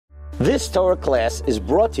This Torah class is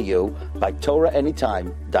brought to you by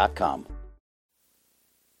TorahAnytime.com.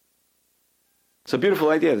 It's a beautiful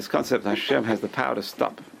idea, this concept. Hashem has the power to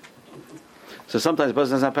stop. So sometimes a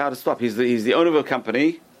person doesn't have power to stop. He's the owner of a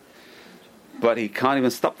company, but he can't even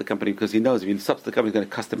stop the company because he knows if he stops the company, it's going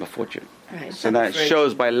to cost him a fortune. Right, so that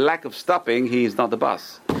shows by lack of stopping, he's not the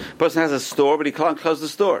boss. A person has a store, but he can't close the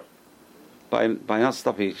store. By not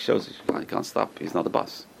stopping, he shows he can't stop. He's not the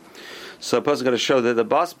boss. So a person's going to show that the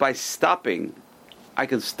boss, by stopping, I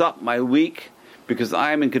can stop my week because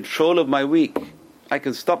I am in control of my week. I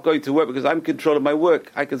can stop going to work because I'm in control of my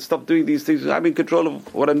work. I can stop doing these things because I'm in control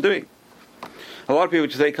of what I'm doing. A lot of people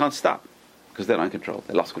just say they can't stop because they're not in control.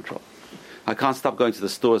 They lost control. I can't stop going to the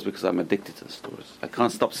stores because I'm addicted to the stores. I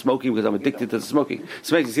can't stop smoking because I'm addicted to the smoking.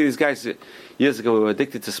 It's amazing. You see these guys years ago who were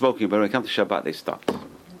addicted to smoking, but when it comes to Shabbat, they stopped.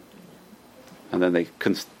 And then they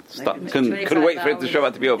couldn't stop. Couldn't wait for it to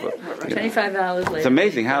Shabbat to be over. 25 hours later. It's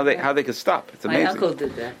amazing how they could stop. It's amazing. My uncle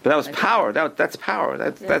did that. But that was power. That's power.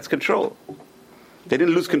 That's control. They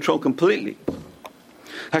didn't lose control completely.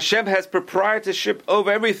 Hashem has proprietorship over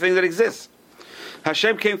everything that exists.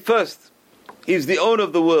 Hashem came first. He's the owner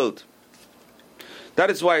of the world. That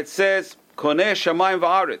is why it says, Koneh Shamayim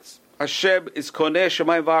Va'aretz. Hashem is Koneh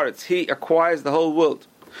Shamayim Va'aretz. He acquires the whole world.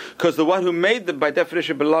 Because the one who made them, by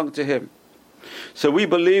definition, belonged to Him. So we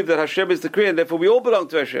believe that Hashem is the creator, and therefore we all belong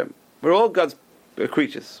to Hashem. We're all God's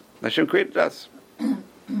creatures. Hashem created us.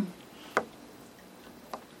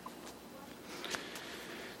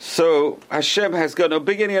 So Hashem has got no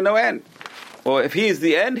beginning and no end. Or if He is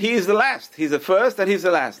the end, He is the last. He's the first and He's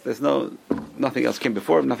the last. There's nothing else came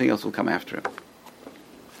before Him, nothing else will come after Him.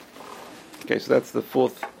 Okay, so that's the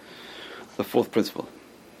fourth principle.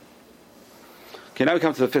 Okay, now we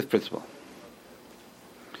come to the fifth principle.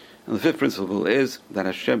 And the fifth principle is that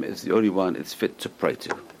Hashem is the only one it's fit to pray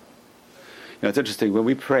to. It's interesting, when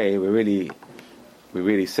we pray, we're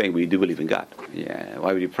really saying we do believe in God. Yeah,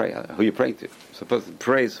 why would you pray? Who are you praying to? So a person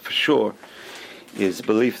prays, for sure, is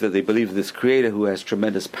belief that they believe in this Creator who has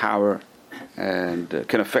tremendous power and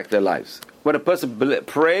can affect their lives. When a person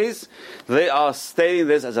prays, they are stating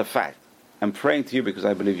this as a fact. I'm praying to you because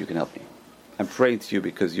I believe you can help me. I'm praying to you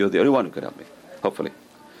because you're the only one who can help me, hopefully.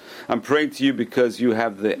 I'm praying to you because you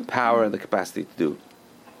have the power and the capacity to do.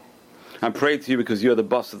 I'm praying to you because you're the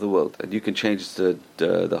boss of the world and you can change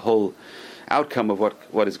the whole outcome of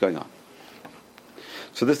what is going on.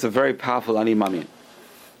 So this is a very powerful Ani Mamin.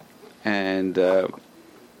 And Ani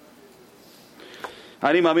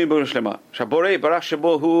Mamin B'Ruch Shlema. Shaborei Barach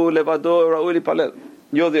Shebo Hu Levado Ra'ui Lipalel.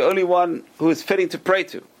 You're the only one who is fitting to pray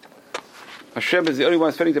to. Hashem is the only one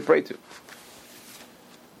who's fitting to pray to.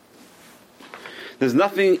 There's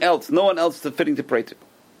nothing else, no one else fitting to pray to.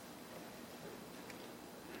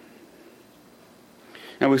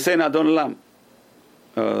 And we say in Adon Olam,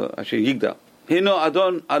 actually Yigdal, Hino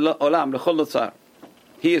Adon Olam L'chol Notzar.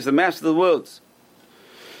 He is the master of the worlds.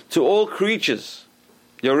 To all creatures,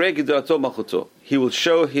 Yoreh Gidurato Malchuto. He will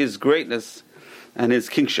show His greatness and His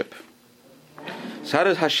kingship. So how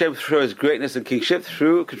does Hashem show His greatness and kingship?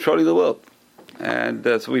 Through controlling the world. And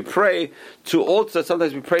so we pray to alter,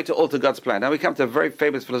 sometimes we pray to alter God's plan. Now we come to a very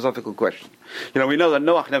famous philosophical question. We know that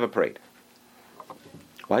Noach never prayed.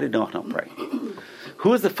 Why did Noach not pray? Who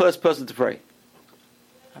was the first person to pray?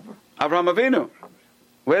 Avraham Avinu.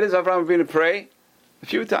 Where does Avraham Avinu pray? A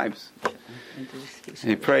few times.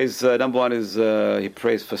 He prays, number one is, he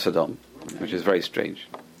prays for Sodom, which is very strange.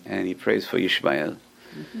 And he prays for Ishmael.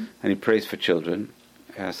 And he prays for children.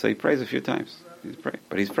 So he prays a few times.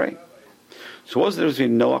 But he's praying. So what's the difference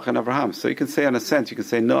between Noach and Abraham? So you can say, in a sense,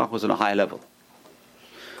 Noach was on a higher level.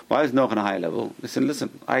 Why is Noach on a higher level?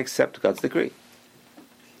 Listen, I accept God's decree.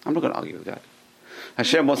 I'm not going to argue with God.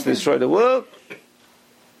 Hashem wants to destroy the world.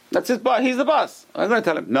 That's his boss. He's the boss. I'm going to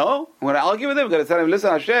tell him, no. I'm going to argue with him. I'm going to tell him,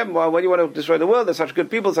 listen, Hashem, why do you want to destroy the world? There's such good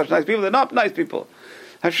people, such nice people. They're not nice people.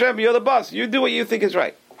 Hashem, you're the boss. You do what you think is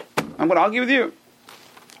right. I'm going to argue with you.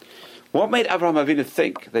 What made Avraham Avinu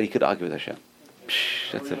think that he could argue with Hashem?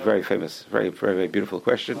 That's a very famous, very, very, very beautiful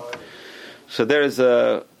question. So there is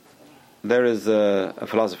a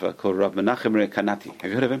philosopher called Rav Menachem Rekanati.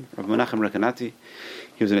 Have you heard of him? Rav Menachem Rekanati.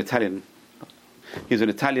 He was an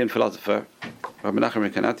Italian philosopher. Rav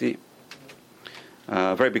Menachem Rekanati,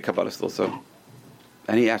 very big Kabbalist also.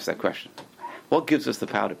 And he asked that question: what gives us the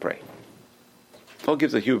power to pray? What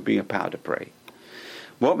gives a human being a power to pray?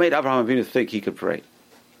 What made Abraham Avinu think he could pray?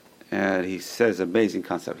 And he says an amazing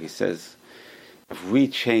concept. He says, if we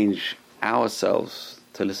change ourselves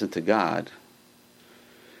to listen to God,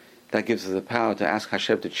 that gives us the power to ask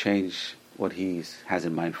Hashem to change what He has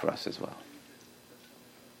in mind for us as well.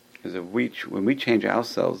 Because when we change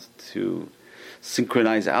ourselves to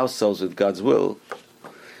synchronize ourselves with God's will.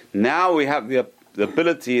 Now we have the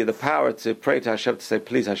ability, the power to pray to Hashem, to say,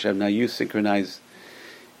 please Hashem, now you synchronize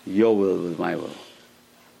your will with my will.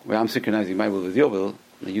 Where I'm synchronizing my will with your will,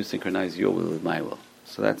 now you synchronize your will with my will.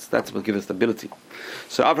 So that's what gives us the ability.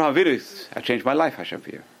 So Abraham Avinu, I changed my life, Hashem, for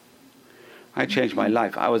you. I changed my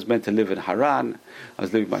life. I was meant to live in Haran. I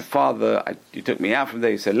was living with my father. You took me out from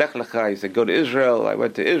there. You said, Lech Lecha. You said, go to Israel. I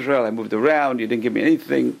went to Israel. I moved around. You didn't give me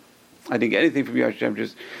anything. I didn't get anything from you, Hashem.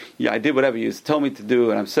 I did whatever you told me to do,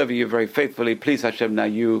 and I'm serving you very faithfully. Please, Hashem, now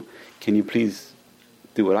can you please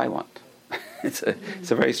do what I want? It's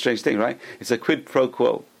a very strange thing, right? It's a quid pro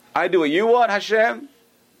quo. I do what you want, Hashem.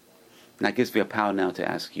 And that gives me a power now to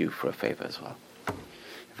ask you for a favor as well.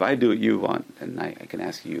 If I do what you want, then I can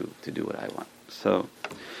ask you to do what I want. So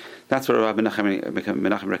that's what Rabbi Menachem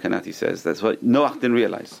Rekanati says. That's what Noach didn't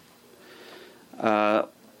realize.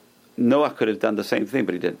 Noach could have done the same thing,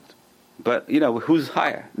 but he didn't. But, who's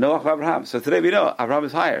higher? Noach or Abraham? So today we know Abraham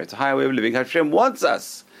is higher. It's a higher way of living. Hashem wants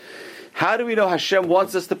us. How do we know Hashem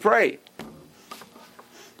wants us to pray?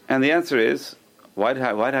 And the answer is, why did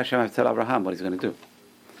Hashem have to tell Abraham what he's going to do?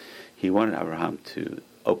 He wanted Abraham to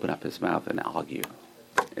open up his mouth and argue.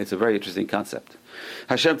 It's a very interesting concept.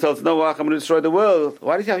 Hashem tells Noach, I'm going to destroy the world.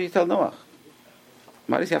 Why does he have to tell Noach?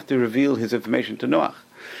 Why does he have to reveal his information to Noach?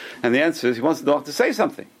 And the answer is, he wants Noach to say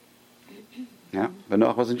something. Yeah, but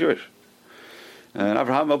Noach wasn't Jewish. And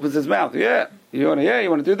Abraham opens his mouth. You want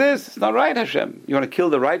to do this? It's not right, Hashem. You want to kill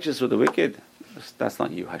the righteous with the wicked? That's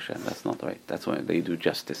not you, Hashem. That's not right. That's why they do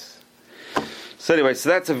justice. So anyway,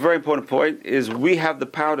 that's a very important point, is we have the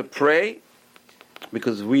power to pray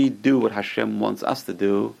because we do what Hashem wants us to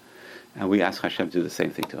do, and we ask Hashem to do the same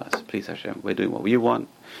thing to us. Please, Hashem, we're doing what you want.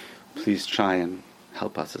 Please try and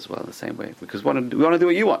help us as well in the same way, because we want to do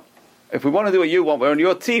what you want. If we want to do what you want, we're on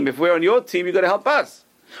your team. If we're on your team, you've got to help us.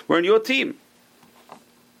 We're on your team.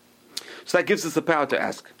 So that gives us the power to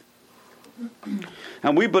ask.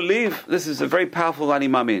 And we believe this is a very powerful Ani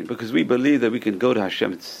Mamin, because we believe that we can go to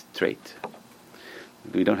Hashem straight.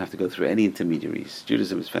 We don't have to go through any intermediaries.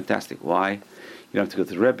 Judaism is fantastic. Why? You don't have to go to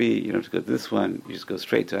the Rebbe, you don't have to go to this one, you just go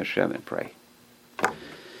straight to Hashem and pray.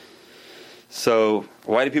 So,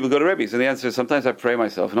 why do people go to Rebbes? And the answer is, sometimes I pray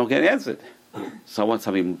myself and don't get answered. So I want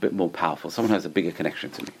something a bit more powerful. Someone who has a bigger connection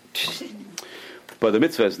to me. But the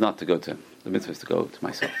mitzvah is not to go to him. The mitzvah is to go to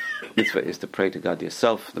myself. The mitzvah is to pray to God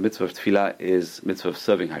yourself. The mitzvah of tefillah is mitzvah of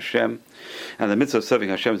serving Hashem. And the mitzvah of serving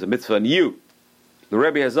Hashem is a mitzvah on you. The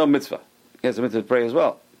Rebbe has no mitzvah. He has a mitzvah to pray as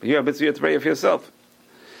well. But you have a mitzvah to pray for yourself.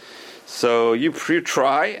 So you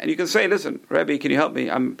try, and you can say, listen, Rebbe, can you help me?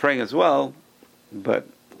 I'm praying as well, but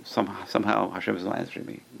somehow Hashem is not answering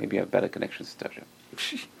me. Maybe you have better connections to Hashem.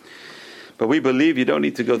 But we believe you don't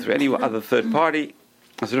need to go through any other third party.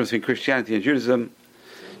 That's the difference between Christianity and Judaism.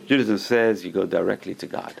 Judaism says you go directly to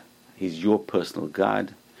God. He's your personal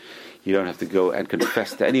God. You don't have to go and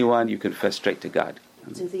confess to anyone. You confess straight to God.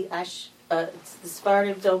 Do the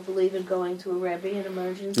Sephardim don't believe in going to a Rebbe in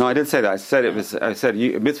emergency? No, I didn't say that. I said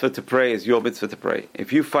a mitzvah to pray is your mitzvah to pray.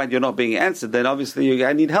 If you find you're not being answered, then obviously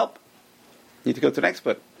I need help. You need to go to an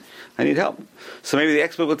expert. I need help. So maybe the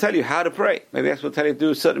expert will tell you how to pray. Maybe the expert will tell you to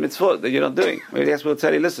do certain mitzvot that you're not doing. Maybe the expert will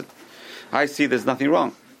tell you, listen, I see there's nothing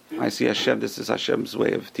wrong. I see Hashem, this is Hashem's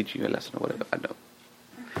way of teaching you a lesson or whatever. I know.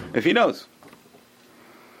 If he knows.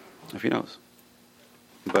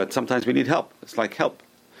 But sometimes we need help. It's like help.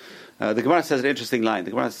 The Gemara says an interesting line. The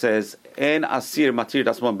Gemara says, "En asir matir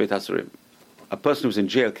dasmon beit hasurim." A person who's in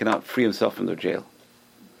jail cannot free himself from the jail.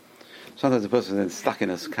 Sometimes a person is stuck in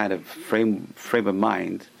a kind of frame of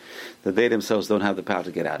mind that they themselves don't have the power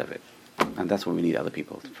to get out of it, and that's when we need other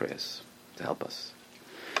people to pray us, to help us.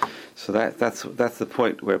 So that's the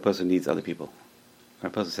point where a person needs other people. When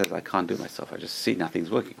a person says, "I can't do it myself. I just see nothing's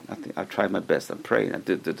working. I've tried my best. I'm praying.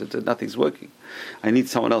 Nothing's working. I need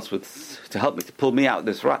someone else to help me, to pull me out of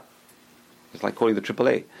this rut." It's like calling the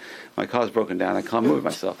AAA. My car's broken down. I can't move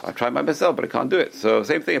myself. I've tried myself, but I can't do it. So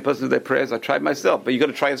same thing. A person does their prayers. I tried myself, but you got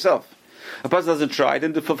to try yourself. A person doesn't try,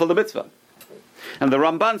 didn't fulfill the mitzvah. And the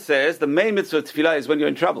Ramban says the main mitzvah of tefillah is when you're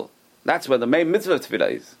in trouble. That's where the main mitzvah of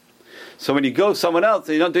tefillah is. So when you go someone else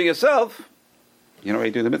and you're not doing it yourself, you're not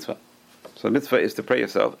really doing the mitzvah. So the mitzvah is to pray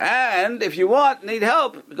yourself. And if you need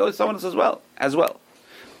help, go to someone else as well.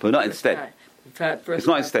 But not instead. It's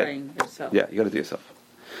not instead. Yeah, you got to do it yourself.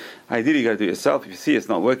 Ideally, you got to do it yourself. If you see it's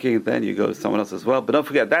not working, then you go to someone else as well. But don't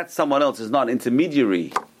forget, that someone else is not an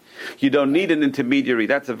intermediary. You don't need an intermediary.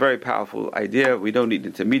 That's a very powerful idea. We don't need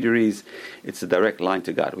intermediaries. It's a direct line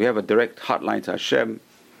to God. We have a direct hotline to Hashem.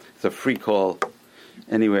 It's a free call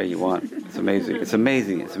anywhere you want. It's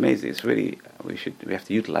amazing. It's really, we have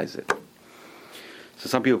to utilize it. So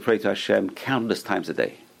some people pray to Hashem countless times a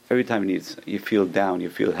day. Every time you feel down, you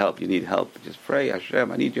feel help, you need help, just pray,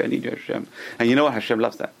 Hashem, I need you, Hashem. And you know what? Hashem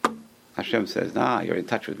loves that. Hashem says, you're in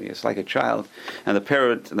touch with me. It's like a child, and the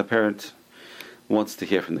parent wants to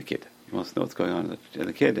hear from the kid. He wants to know what's going on in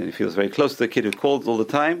the kid, and he feels very close to the kid who calls all the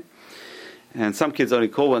time. And some kids only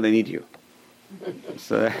call when they need you.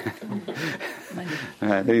 So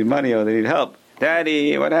they need money or they need help.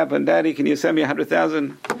 Daddy, what happened? Daddy, can you send me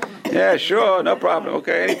 100,000? Yeah, sure, no problem.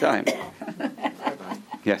 Okay, anytime.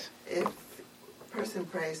 Yes. If a person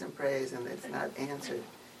prays and prays and it's not answered,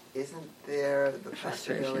 isn't there the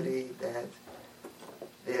possibility that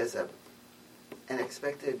there's an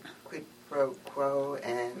expected quid pro quo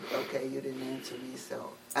and, okay, you didn't answer me,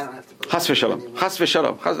 so I don't have to believe Has v'shalom. Has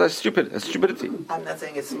v'shalom. That's stupid. That's stupidity. I'm not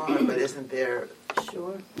saying it's smart, but isn't there...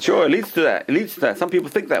 Sure, it leads to that. It leads to that. Some people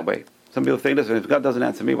think that way. Some people think, listen, if God doesn't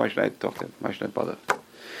answer me, why should I talk to him? Why should I bother?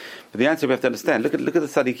 But the answer we have to understand. Look at the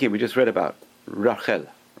tzaddikim we just read about. Rachel.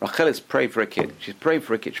 Rachel is praying for a kid. She's praying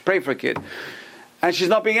for a kid. She's praying for a kid. And she's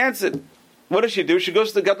not being answered. What does she do? She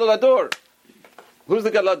goes to the Gadol Hador. Who's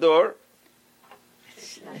the Gadol Hador?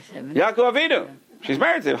 Yaakov Avinu. She's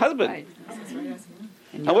married to him, husband. Right.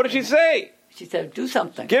 And what did she say? She said, do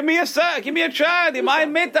something. Give me a son. Give me a child.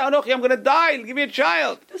 I'm going to die. Give me a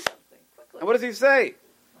child. Do something. Quickly. And what does he say?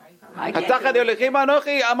 I can't do it.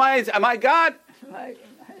 Am I God? Right.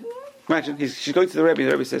 Imagine, she's going to the Rebbe.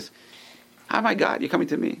 The Rebbe says, "Oh my God, you're coming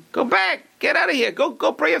to me. Go back. Get out of here. Go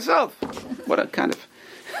pray yourself." What a kind of...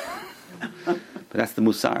 But that's the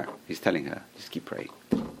Musar. He's telling her, just keep praying.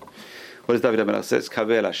 What does David HaMelech says?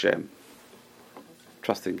 Kavel Hashem.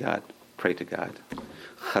 Trust in God. Pray to God.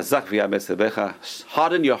 Chazak v'yames.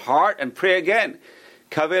 Harden your heart and pray again.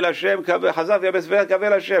 Kavel Hashem, Chazak v'yames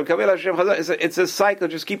Kavel Hashem, Kavel Hashem, Chazak. It's a cycle.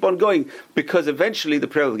 Just keep on going, because eventually the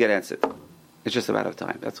prayer will get answered. It's just a matter of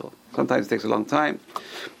time. That's all. Sometimes it takes a long time,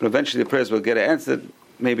 but eventually the prayers will get answered.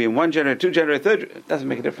 Maybe in 1 generation, 2 generations, 3rd. It doesn't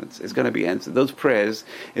make a difference. It's going to be answered. Those prayers,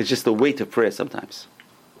 it's just the weight of prayer sometimes.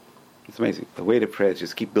 It's amazing. The weight of prayers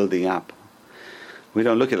just keep building up. We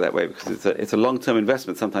don't look at it that way because it's a long-term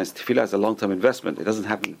investment. Sometimes tefillah is a long-term investment. It doesn't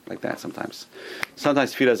happen like that sometimes.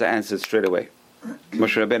 Sometimes tefillahs are answered straight away.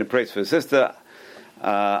 Moshe Rabbeinu prays for his sister.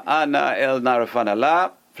 Ana el narafan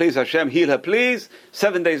Allah. Please Hashem, heal her, please.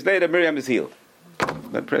 7 days later, Miriam is healed.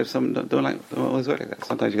 But prayers, some don't always work like that.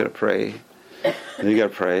 Sometimes you got to pray, and you got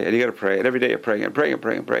to pray, and you got to pray, and every day you're praying and praying and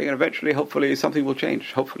praying and praying, and eventually, hopefully, something will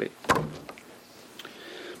change. Hopefully.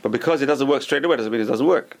 But because it doesn't work straight away, doesn't mean it doesn't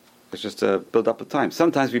work. It's just a build up of time.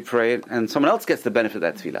 Sometimes we pray, and someone else gets the benefit of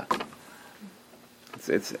that tefillah.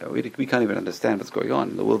 We can't even understand what's going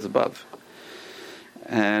on in the worlds above.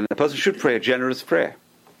 And a person should pray a generous prayer.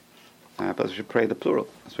 A person should pray the plural.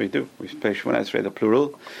 That's what we do. We pray Shemona Esrei the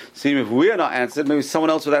plural. See, if we are not answered, maybe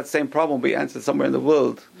someone else with that same problem will be answered somewhere in the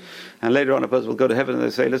world. And later on, a person will go to heaven and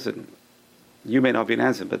they'll say, listen, you may not have been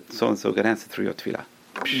answered, but so-and-so got answered through your tefillah.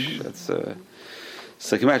 That's...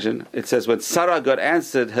 So you can imagine, it says when Sarah got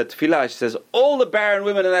answered her tefillah, she says all the barren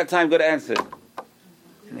women in that time got answered.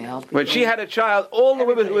 When she had a child, all the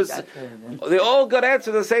women they all got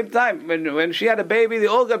answered at the same time. When she had a baby, they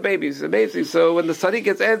all got babies. Amazing. So when the tzaddik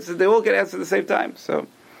gets answered, they all get answered at the same time. So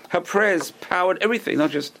her prayers powered everything,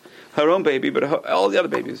 not just her own baby, but all the other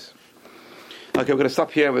babies. Okay, we're going to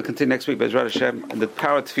stop here. We'll continue next week, Be'ezrat Hashem, and the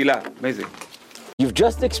power of tefillah. Amazing. You've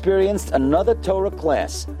just experienced another Torah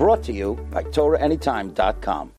class brought to you by TorahAnytime.com.